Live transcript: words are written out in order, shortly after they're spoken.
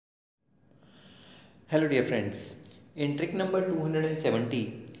Hello dear friends, in trick number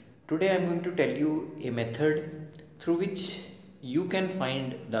 270, today I am going to tell you a method through which you can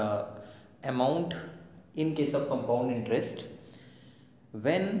find the amount in case of compound interest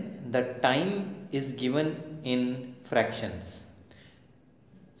when the time is given in fractions.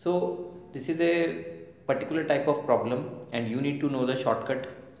 So this is a particular type of problem and you need to know the shortcut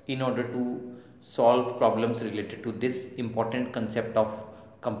in order to solve problems related to this important concept of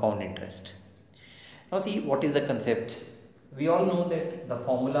compound interest. Now see, what is the concept? We all know that the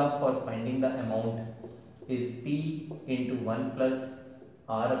formula for finding the amount is P into 1 plus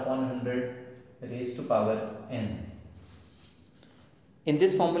R upon 100 raised to power n. In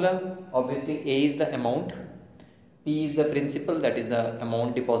this formula, obviously A is the amount, P is the principal, that is the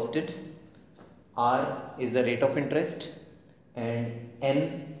amount deposited, R is the rate of interest, and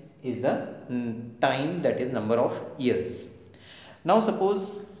n is the time, that is number of years. Now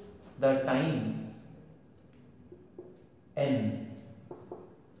suppose the time n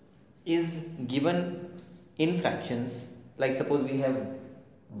is given in fractions, like suppose we have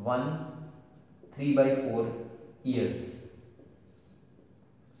 1 3/4 years.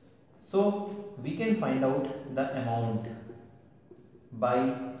 So we can find out the amount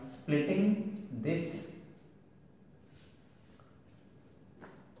by splitting this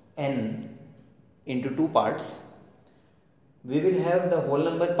n into two parts. We will have the whole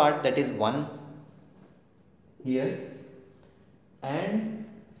number part, that is 1 here, and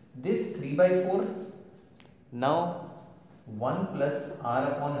this 3/4, now 1 plus R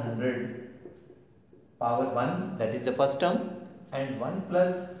upon 100 power 1, that is the first term, and 1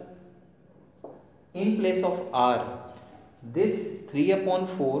 plus, in place of R, this 3 upon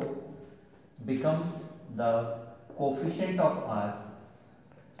 4 becomes the coefficient of R,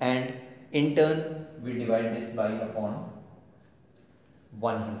 and in turn we divide this by upon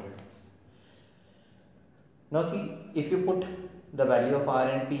 100. Now see, if you put the value of R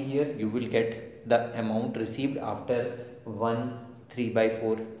and P here, you will get the amount received after 1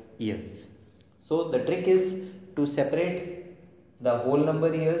 3/4 years. So the trick is to separate the whole number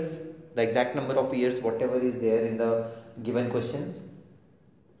years, the exact number of years whatever is there in the given question.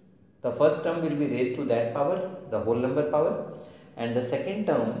 The first term will be raised to that power, the whole number power, and the second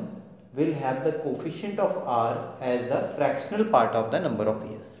term will have the coefficient of R as the fractional part of the number of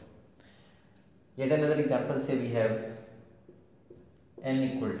years. Yet another example, say we have n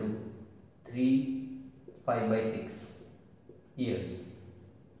equal to 3 5/6 years.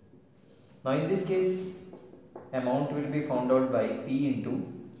 Now in this case, amount will be found out by P into,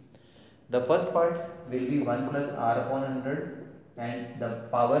 the first part will be 1 plus R upon 100 and the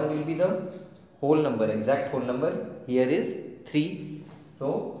power will be the whole number, exact whole number. Here is 3, so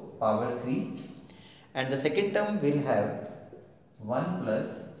power 3, and the second term will have 1 plus,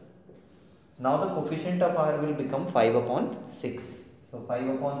 now the coefficient of R will become 5 upon 6. So 5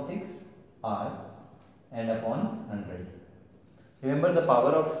 upon 6 R and upon 100. Remember, the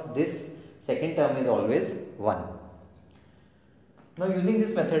power of this second term is always 1. Now using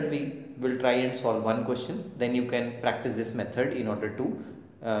this method we will try and solve one question. Then you can practice this method in order to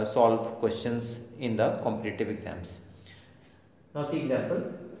solve questions in the competitive exams. Now see example.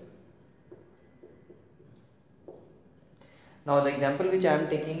 Now the example which I am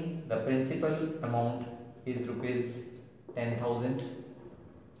taking, the principal amount is rupees 10,000.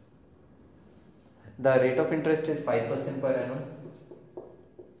 The rate of interest is 5% per annum,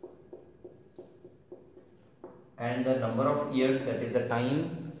 and the number of years, that is the time,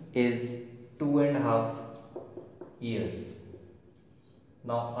 is 2.5 years.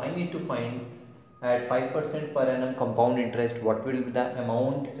 Now I need to find, at 5% per annum compound interest, what will be the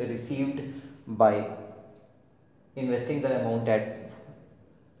amount received by investing the amount at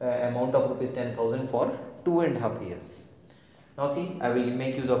amount of rupees 10,000 for 2.5 years. Now see, I will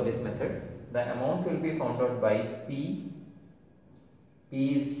make use of this method. The amount will be found out by P. P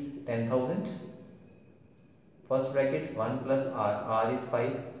is 10,000. First bracket 1 plus R. R is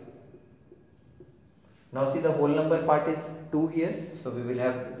 5. Now see, the whole number part is 2 here, so we will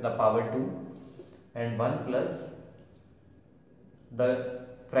have the power 2, and 1 plus, the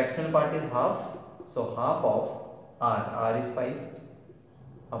fractional part is half, so half of R. R is 5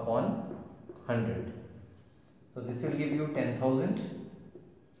 upon 100. So this will give you 10,000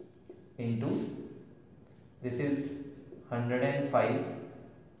 into, this is 105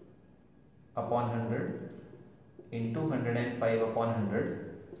 upon 100 into 105 upon 100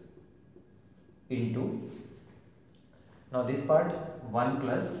 into, now this part 1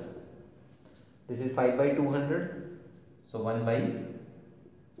 plus, this is 5/200, so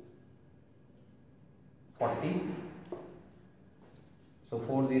 1/40, so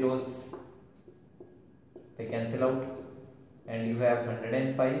 4 zeros they cancel out, and you have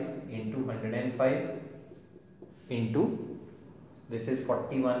 105 into 105 into, this is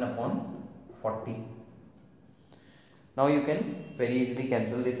 41 upon 40. Now you can very easily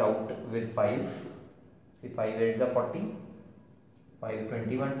cancel this out with 5. See, 5 8s are 40, 5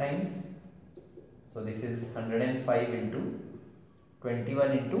 21 times, so this is 105 into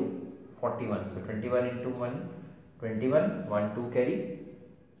 21 into 41, so 21 into 1 21, 1 2 carry,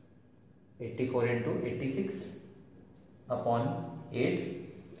 84 into 86 upon 8,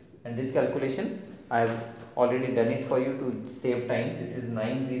 and this calculation I have already done it for you to save time. This is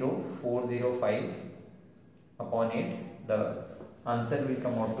 90405 upon 8. The answer will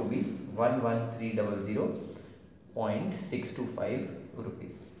come out to be 11300.625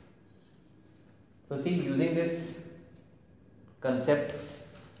 rupees. So see, using this concept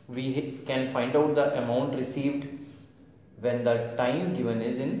we can find out the amount received when the time given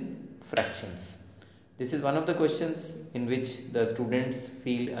is in fractions. This is one of the questions in which the students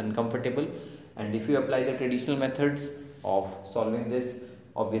feel uncomfortable, and if you apply the traditional methods of solving this,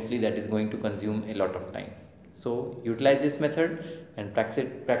 obviously that is going to consume a lot of time. So utilize this method and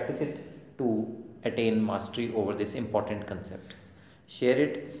practice it to attain mastery over this important concept. Share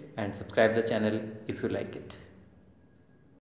it and subscribe the channel if you like it.